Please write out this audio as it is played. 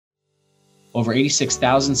Over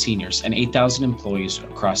 86,000 seniors and 8,000 employees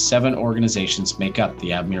across 7 organizations make up the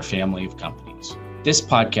Avamere family of companies. This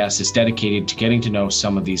podcast is dedicated to getting to know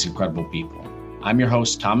some of these incredible people. I'm your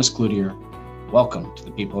host, Thomas Cloutier. Welcome to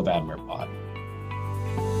the People of Avamere Pod.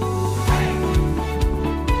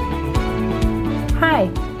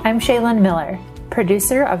 Hi, I'm Shaylin Miller,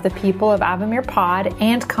 producer of the People of Avamere Pod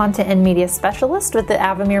and content and media specialist with the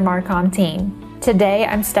Avamere Marcom team. Today,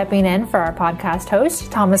 I'm stepping in for our podcast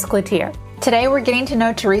host, Thomas Cloutier. Today, we're getting to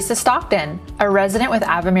know Teresa Stockton, a resident with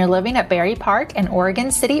Avamere Living at Berry Park in Oregon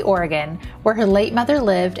City, Oregon, where her late mother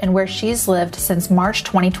lived and where she's lived since March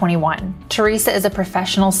 2021. Teresa is a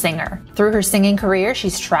professional singer. Through her singing career,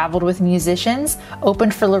 she's traveled with musicians,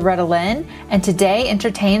 opened for regrettable, and today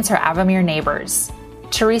entertains her Avamere neighbors.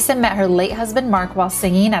 Teresa met her late husband Mark while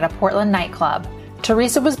singing at a Portland nightclub.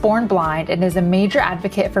 Teresa was born blind and is a major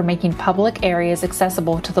advocate for making public areas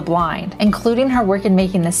accessible to the blind, including her work in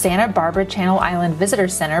making the Santa Barbara Channel Island Visitor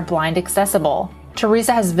Center blind accessible.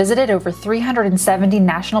 Teresa has visited over 370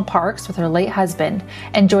 national parks with her late husband,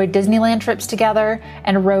 enjoyed Disneyland trips together,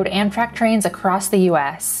 and rode Amtrak trains across the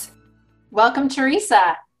U.S. Welcome,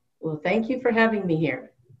 Teresa. Well, thank you for having me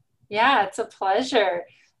here. Yeah, it's a pleasure.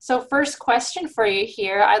 So first question for you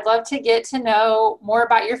here, I'd love to get to know more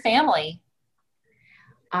about your family.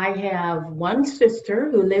 I have one sister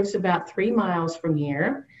who lives about 3 miles from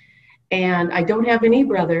here, and I don't have any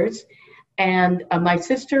brothers. And my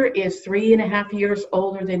sister is 3.5 years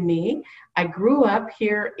older than me. I grew up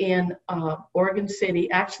here in Oregon City,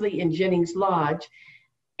 actually in Jennings Lodge,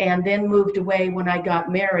 and then moved away when I got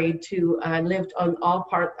married to lived on all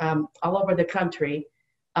over the country.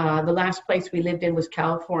 The last place we lived in was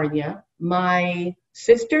California. My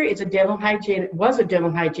sister is was a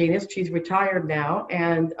dental hygienist. She's retired now.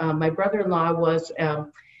 And my brother-in-law was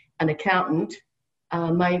an accountant.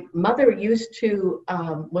 My mother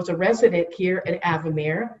was a resident here at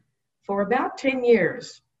Avamere for about 10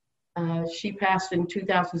 years. She passed in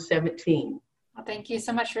 2017. Well, thank you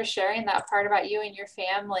so much for sharing that part about you and your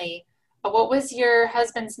family. What was your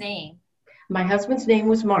husband's name? My husband's name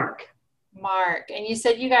was Mark. Mark. And you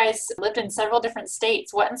said you guys lived in several different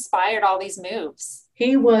states. What inspired all these moves?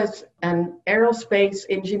 He was an aerospace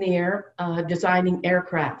engineer designing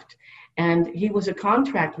aircraft, and he was a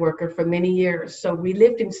contract worker for many years. So we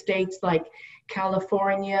lived in states like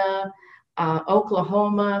California,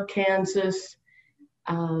 Oklahoma, Kansas,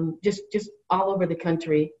 just all over the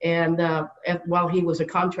country. And while he was a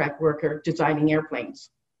contract worker designing airplanes.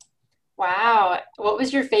 Wow. What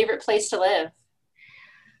was your favorite place to live?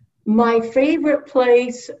 My favorite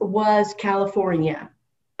place was California.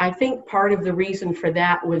 I think part of the reason for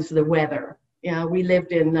that was the weather. We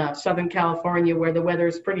lived in Southern California where the weather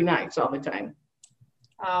is pretty nice all the time.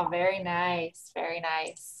 Oh, very nice. Very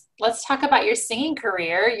nice. Let's talk about your singing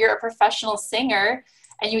career. You're a professional singer,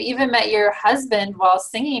 and you even met your husband while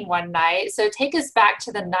singing one night. So take us back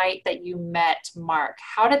to the night that you met Mark.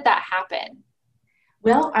 How did that happen?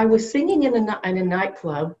 Well, I was singing in a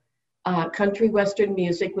nightclub. Country Western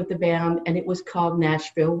music with the band, and it was called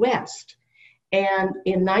Nashville West. And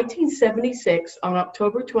in 1976, on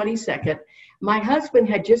October 22nd, my husband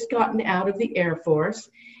had just gotten out of the Air Force,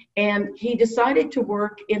 and he decided to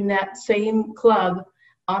work in that same club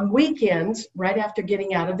on weekends right after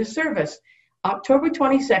getting out of the service. October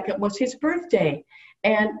 22nd was his birthday,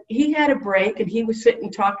 and he had a break, and he was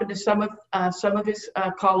sitting talking to some of his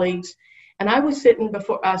colleagues, and I was sitting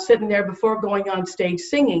there before going on stage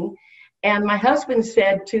singing. And my husband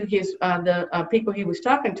said to the people he was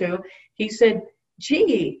talking to, he said,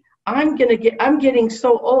 "Gee, I'm getting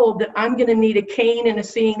so old that I'm gonna need a cane and a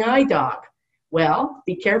seeing eye dog." Well,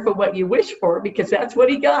 be careful what you wish for, because that's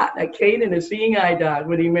what he got, a cane and a seeing eye dog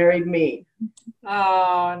when he married me.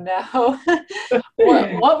 Oh no.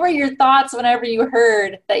 What were your thoughts whenever you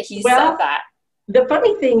heard that he said that? The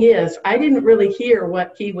funny thing is, I didn't really hear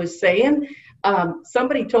what he was saying.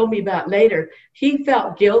 Somebody told me about later, he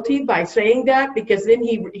felt guilty by saying that, because then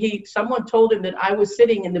someone told him that I was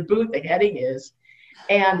sitting in the booth ahead of his,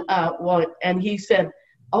 and he said,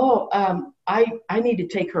 I need to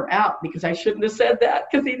take her out because I shouldn't have said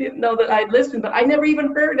that, because he didn't know that I'd listened, but I never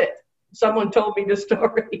even heard it. Someone told me the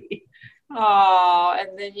story. Oh,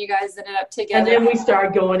 and then you guys ended up together. And then we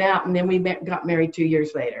started going out, and then we got married 2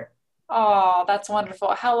 years later. Oh, that's wonderful.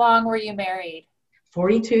 How long were you married?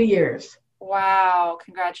 42 years. Wow.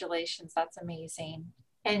 Congratulations. That's amazing.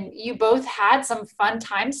 And you both had some fun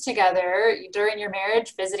times together during your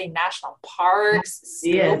marriage, visiting national parks,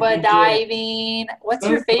 scuba diving. What's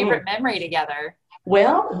your favorite memory together?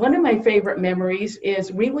 Well, one of my favorite memories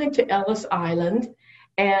is we went to Ellis Island,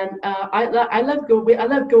 And I love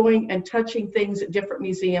going and touching things at different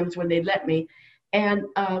museums when they let me. And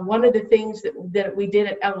one of the things that we did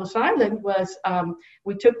at Ellis Island was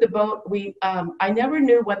we took the boat. I never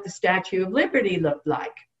knew what the Statue of Liberty looked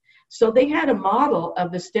like. So they had a model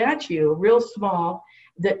of the statue, real small,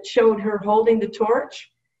 that showed her holding the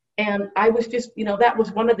torch. And I was just, that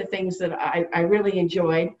was one of the things that I really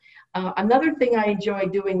enjoyed. Another thing I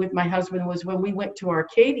enjoyed doing with my husband was when we went to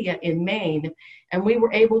Arcadia in Maine, and we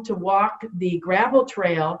were able to walk the gravel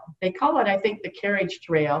trail. They call it, I think, the carriage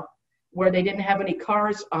trail, where they didn't have any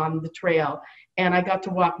cars on the trail. And I got to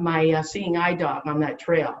walk my seeing eye dog on that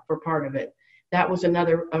trail for part of it. That was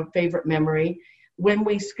another favorite memory. When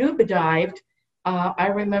we scuba dived, I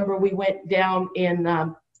remember we went down in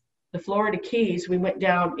the Florida Keys. We went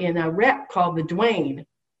down in a wreck called the Duane,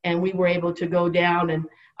 and we were able to go down, and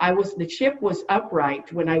the ship was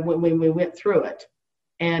upright when we went through it.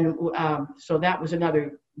 And so that was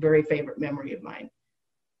another very favorite memory of mine.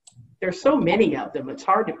 There's so many of them. It's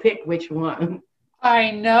hard to pick which one.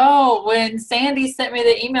 I know. When Sandy sent me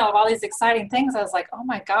the email of all these exciting things, I was like, oh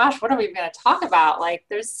my gosh, what are we going to talk about? Like,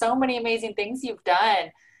 there's so many amazing things you've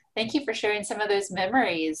done. Thank you for sharing some of those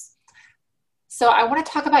memories. So I want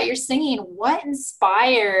to talk about your singing. What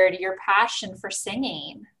inspired your passion for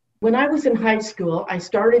singing? When I was in high school,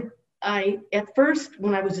 at first,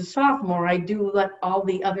 when I was a sophomore, I do what all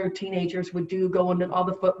the other teenagers would do, go into all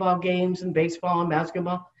the football games and baseball and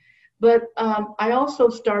basketball. But I also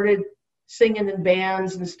started singing in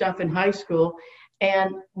bands and stuff in high school.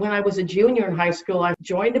 And when I was a junior in high school, I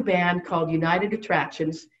joined a band called United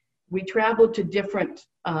Attractions. We traveled to different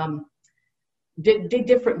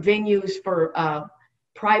different venues for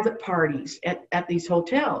private parties at these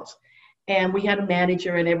hotels. And we had a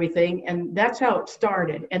manager and everything, and that's how it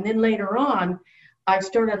started. And then later on, I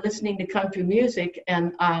started listening to country music,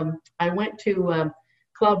 and I went to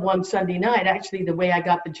club one Sunday night. Actually, the way I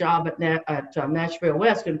got the job at Nashville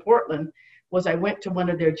West in Portland was I went to one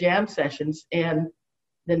of their jam sessions, and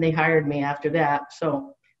then they hired me after that.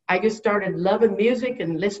 So I just started loving music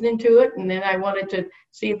and listening to it, and then I wanted to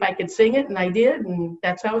see if I could sing it, and I did, and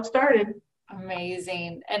that's how it started.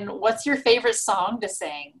 Amazing. And what's your favorite song to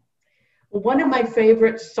sing? One of my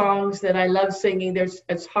favorite songs that I love singing,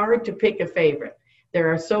 it's hard to pick a favorite.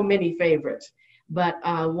 There are so many favorites. But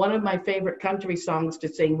one of my favorite country songs to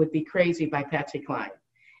sing would be Crazy by Patsy Cline.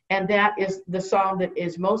 And that is the song that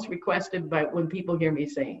is most requested by when people hear me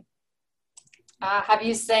sing. Have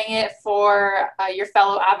you sang it for your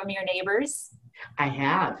fellow Avamere neighbors? I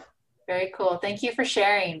have. Very cool. Thank you for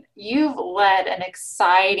sharing. You've led an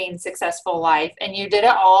exciting, successful life, and you did it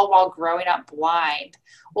all while growing up blind.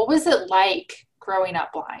 What was it like growing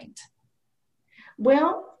up blind?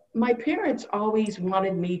 Well, my parents always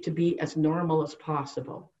wanted me to be as normal as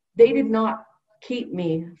possible. They did not keep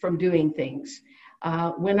me from doing things.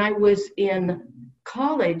 When I was in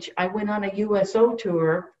college, I went on a USO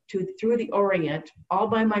tour through the Orient all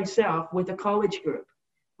by myself with a college group.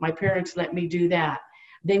 My parents let me do that.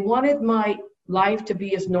 They wanted my life to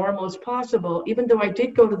be as normal as possible, even though I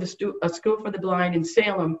did go to a school for the blind in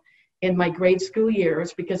Salem in my grade school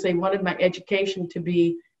years, because they wanted my education to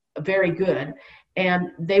be very good.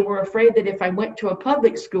 And they were afraid that if I went to a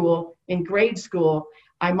public school in grade school,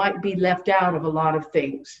 I might be left out of a lot of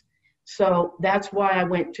things. So that's why I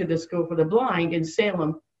went to the school for the blind in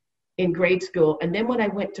Salem in grade school. And then when I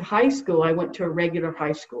went to high school, I went to a regular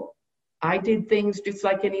high school. I did things just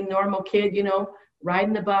like any normal kid,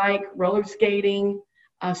 riding the bike, roller skating,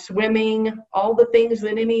 swimming, all the things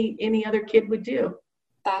that any other kid would do.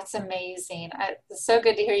 That's amazing. It's so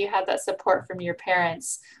good to hear you had that support from your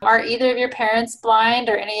parents. Are either of your parents blind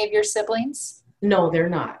or any of your siblings? No, they're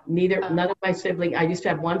not. None of my siblings. I just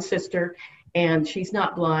have one sister, and she's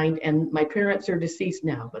not blind. And my parents are deceased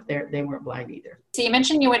now, but they weren't blind either. So you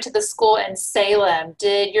mentioned you went to the school in Salem.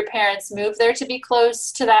 Did your parents move there to be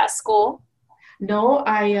close to that school? No,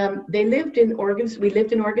 they lived in Oregon. We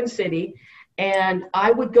lived in Oregon City, and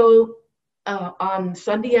I would go on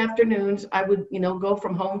Sunday afternoons. I would, go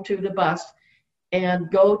from home to the bus and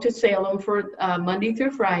go to Salem for Monday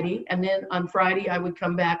through Friday, and then on Friday I would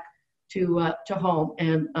come back to home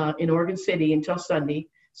and in Oregon City until Sunday.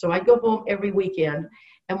 So I'd go home every weekend.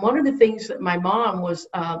 And one of the things that my mom was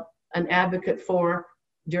an advocate for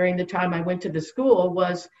during the time I went to the school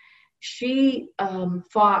was she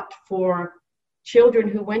fought for children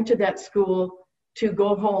who went to that school to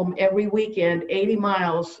go home every weekend, 80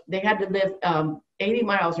 miles. They had to live 80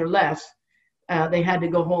 miles or less. They had to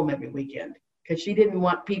go home every weekend because she didn't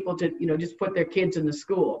want people to, just put their kids in the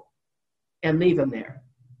school and leave them there.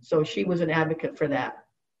 So she was an advocate for that.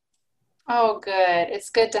 Oh, good. It's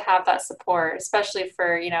good to have that support, especially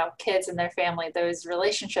for, kids and their family. Those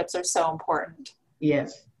relationships are so important.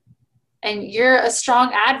 Yes. And you're a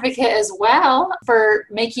strong advocate as well for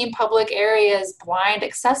making public areas blind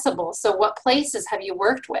accessible. So what places have you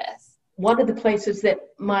worked with? One of the places that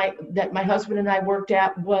my husband and I worked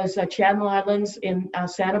at was Channel Islands in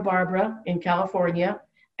Santa Barbara in California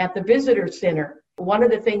at the Visitor Center. One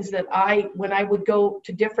of the things that when I would go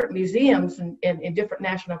to different museums and in different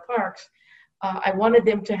national parks, I wanted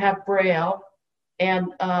them to have Braille,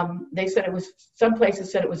 and they said some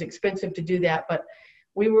places said it was expensive to do that, but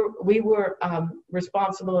we were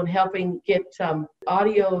responsible in helping get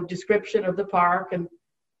audio description of the park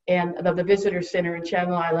and of the Visitor Center in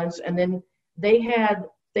Channel Islands. And then they had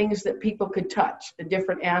things that people could touch, the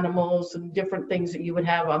different animals and different things that you would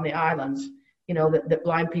have on the islands, that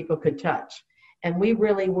blind people could touch. And we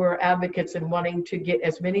really were advocates in wanting to get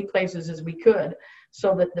as many places as we could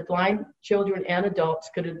so that the blind children and adults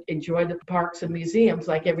could enjoy the parks and museums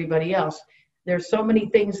like everybody else. There's so many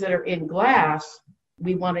things that are in glass.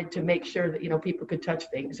 We wanted to make sure that, people could touch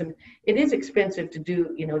things. And it is expensive to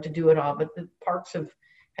do it all, but the parks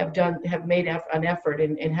have made an effort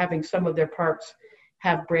in having some of their parks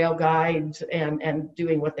have Braille guides and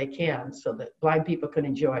doing what they can so that blind people can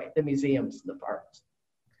enjoy the museums and the parks.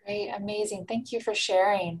 Great, amazing. Thank you for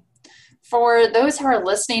sharing. For those who are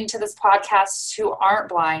listening to this podcast who aren't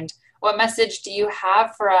blind, what message do you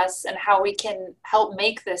have for us and how we can help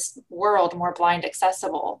make this world more blind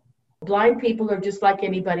accessible? Blind people are just like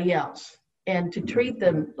anybody else, and to treat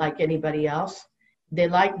them like anybody else. They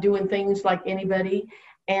like doing things like anybody.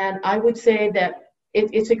 And I would say that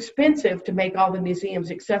it's expensive to make all the museums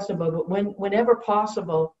accessible, but whenever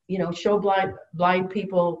possible, show blind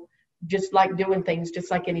people just like doing things just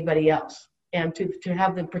like anybody else, and to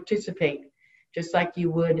have them participate just like you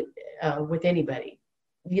would with anybody.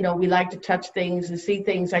 We like to touch things and see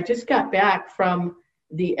things. I just got back from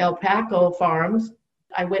the alpaca farms.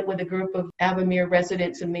 I went with a group of Avamere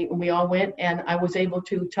residents and we all went, and I was able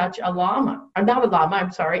to touch an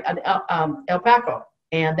alpaca.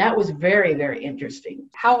 And that was very, very interesting.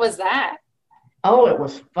 How was that? Oh, it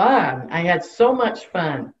was fun. I had so much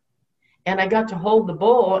fun. And I got to hold the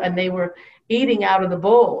bowl, and they were eating out of the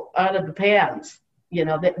bowl, out of the pans.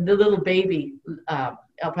 The little baby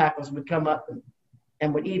alpacas would come up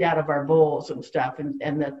and would eat out of our bowls and stuff. And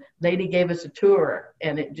the lady gave us a tour,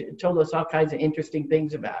 and it told us all kinds of interesting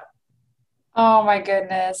things about it. Oh my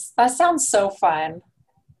goodness. That sounds so fun.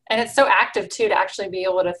 And it's so active too, to actually be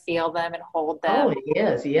able to feel them and hold them. Oh, it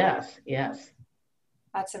is. Yes.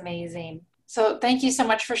 That's amazing. So thank you so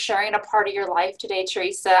much for sharing a part of your life today,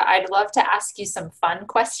 Teresa. I'd love to ask you some fun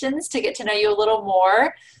questions to get to know you a little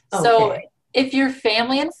more. Okay. So if your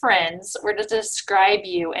family and friends were to describe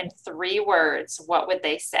you in 3 words, what would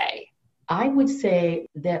they say? I would say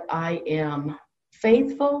that I am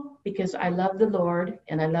faithful because I love the Lord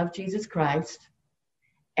and I love Jesus Christ.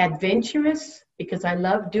 Adventurous because I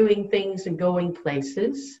love doing things and going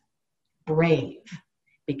places. Brave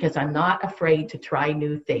because I'm not afraid to try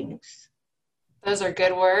new things. Those are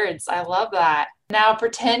good words. I love that. Now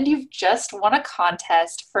pretend you've just won a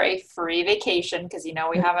contest for a free vacation, because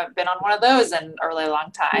we haven't been on one of those in a really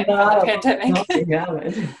long time from the pandemic. No, we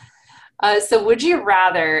haven't. So would you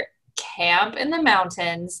rather camp in the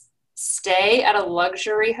mountains, stay at a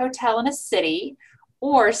luxury hotel in a city,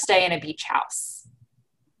 or stay in a beach house?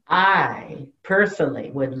 I personally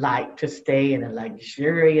would like to stay in a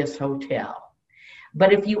luxurious hotel.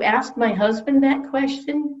 But if you ask my husband that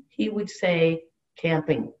question, he would say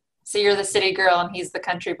camping. So you're the city girl and he's the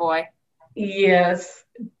country boy. Yes,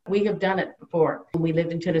 we have done it before. When we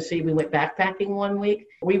lived in Tennessee, we went backpacking one week.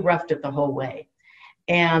 We roughed it the whole way.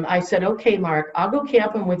 And I said, okay, Mark, I'll go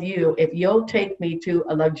camping with you if you'll take me to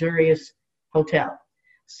a luxurious hotel.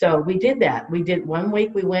 So we did that. We did 1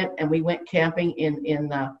 week. We went camping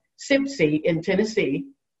in Sipsey in Tennessee.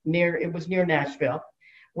 It was near Nashville,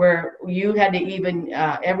 where you had to even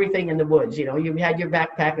everything in the woods. You had your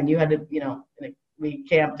backpack and you had to, we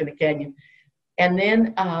camped in a canyon. And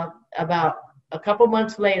then about a couple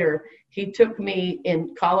months later, he took me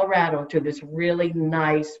in Colorado to this really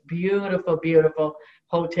nice, beautiful, beautiful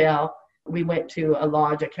hotel. We went to a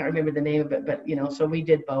lodge. I can't remember the name of it, but, so we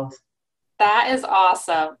did both. That is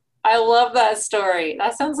awesome. I love that story.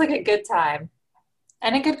 That sounds like a good time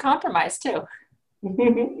and a good compromise too.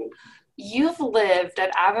 You've lived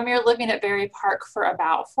at Avamere Living at Berry Park for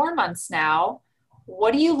about 4 months now.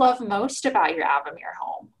 What do you love most about your Avamere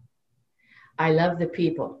home? I love the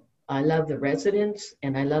people. I love the residents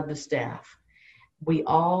and I love the staff. We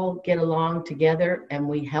all get along together and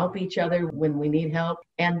we help each other when we need help.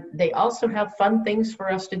 And they also have fun things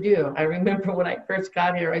for us to do. I remember when I first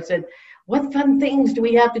got here, I said, what fun things do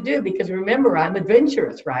we have to do? Because remember, I'm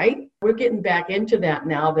adventurous, right? We're getting back into that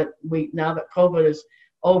now that COVID is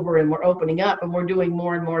over and we're opening up and we're doing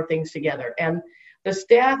more and more things together. And the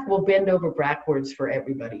staff will bend over backwards for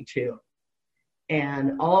everybody too.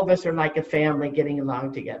 And all of us are like a family getting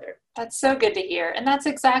along together. That's so good to hear. And that's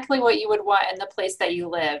exactly what you would want in the place that you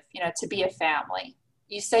live, to be a family.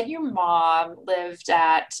 You said your mom lived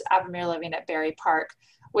at Avamere Living at Berry Park.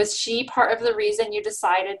 Was she part of the reason you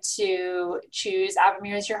decided to choose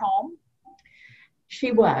Avamere as your home?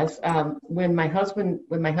 She was. When my husband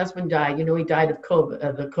died, he died of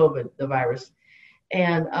COVID, the virus.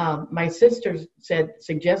 And my sister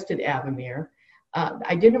suggested Avamere.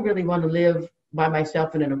 I didn't really want to live by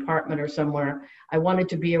myself in an apartment or somewhere. I wanted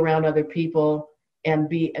to be around other people and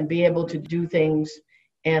be able to do things.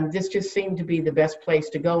 And this just seemed to be the best place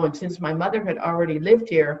to go. And since my mother had already lived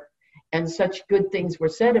here and such good things were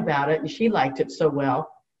said about it, and she liked it so well,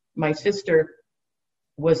 my sister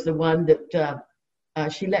was the one that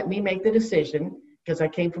she let me make the decision, because I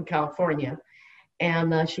came from California.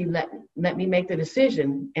 And she let me make the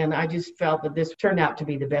decision. And I just felt that this turned out to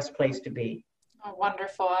be the best place to be. Oh,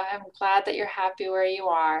 wonderful. I'm glad that you're happy where you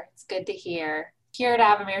are. It's good to hear. Here at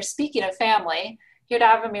Avamere, speaking of family, here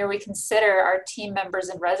at Avamere, we consider our team members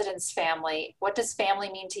and residents family. What does family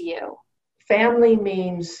mean to you? Family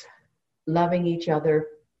means loving each other,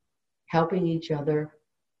 helping each other,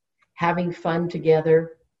 having fun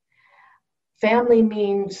together. Family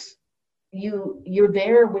means you're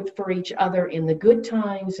there for each other in the good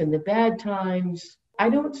times and the bad times. I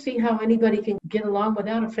don't see how anybody can get along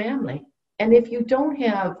without a family. And if you don't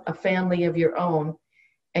have a family of your own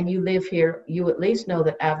and you live here, you at least know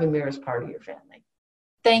that Avamere is part of your family.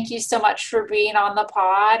 Thank you so much for being on the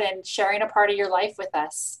pod and sharing a part of your life with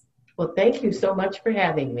us. Well, thank you so much for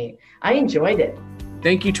having me. I enjoyed it.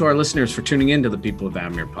 Thank you to our listeners for tuning in to the People of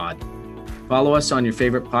Avamere Pod. Follow us on your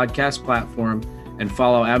favorite podcast platform and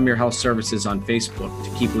follow Avamere Health Services on Facebook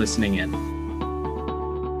to keep listening in.